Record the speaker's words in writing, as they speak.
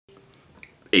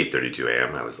8:32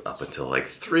 a.m. I was up until like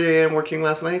 3 a.m. working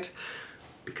last night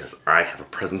because I have a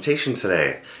presentation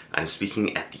today. I'm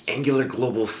speaking at the Angular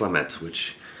Global Summit,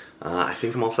 which I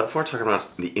think I'm all set for, talking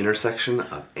about the intersection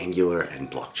of Angular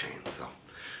and blockchain, so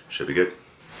should be good.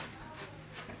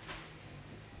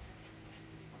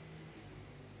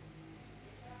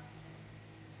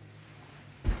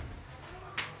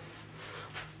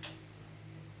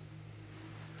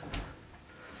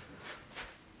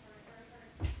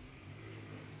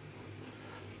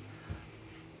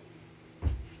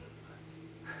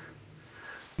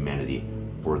 Humanity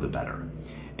for the better.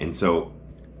 And so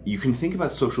you can think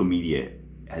about social media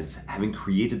as having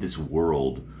created this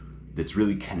world that's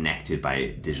really connected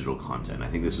by digital content. I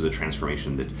think this is a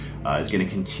transformation that is going to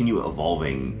continue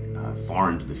evolving far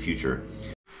into the future.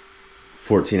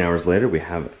 14 hours later, we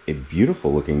have a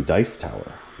beautiful looking dice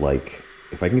tower. Like,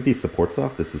 if I can get these supports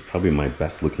off, this is probably my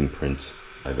best looking print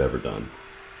I've ever done.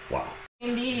 Wow.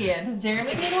 Indeed. Does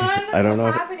Jeremy need one? I don't know.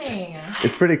 What's happening?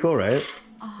 It's pretty cool, right?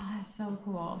 So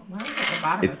cool. Why is it the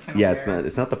bottom?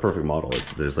 It's not the perfect model.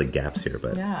 There's like gaps here,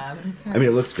 but yeah, I mean,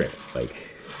 it looks great. Like,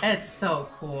 it's so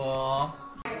cool.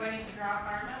 Do I need to draw a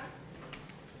card now?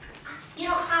 You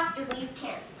don't have to, but you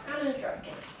can. I'm in charge.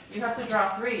 You have to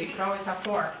draw 3. You should always have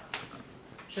 4.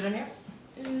 Shouldn't you?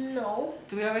 No.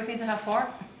 Do we always need to have 4?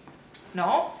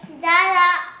 No? Dada,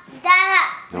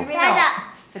 No. dada.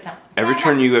 Sit down. every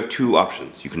turn you have 2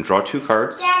 options. You can draw 2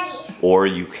 cards, Daddy. or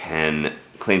you can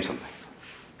claim something.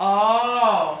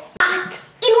 Oh. In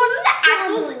one of the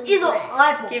apples is an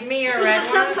eyeball. Give me your red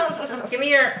one. Give me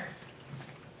your.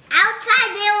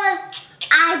 Outside there was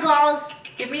eyeballs.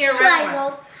 Give me your 2 red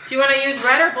eyeballs. one. Do you want to use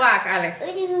red or black, Alex?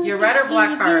 Your red or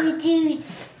black card? There's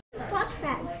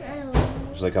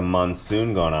like a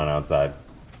monsoon going on outside.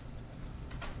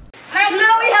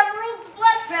 Now we have Ruth's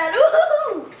blood pad.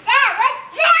 Woohoo! Dad,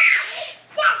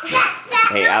 Dad.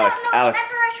 Hey, Alex, Alex. That's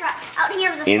the restaurant. Out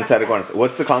here. Inside iguana.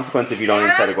 What's the consequence if you don't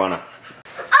inside iguana?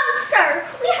 Sir,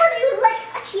 we heard you like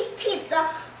a cheese pizza.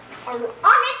 On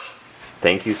it.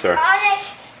 Thank you, sir. On it.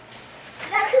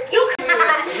 You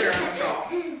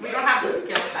We don't have the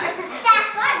skill set.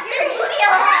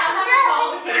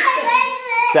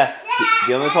 Steph,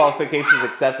 the only qualification is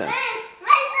acceptance.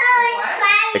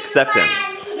 Acceptance.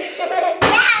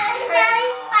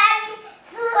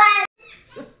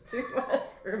 It's just too much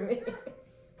for me.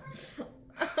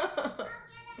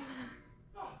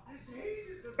 This age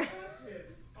is impressive.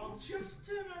 I'll just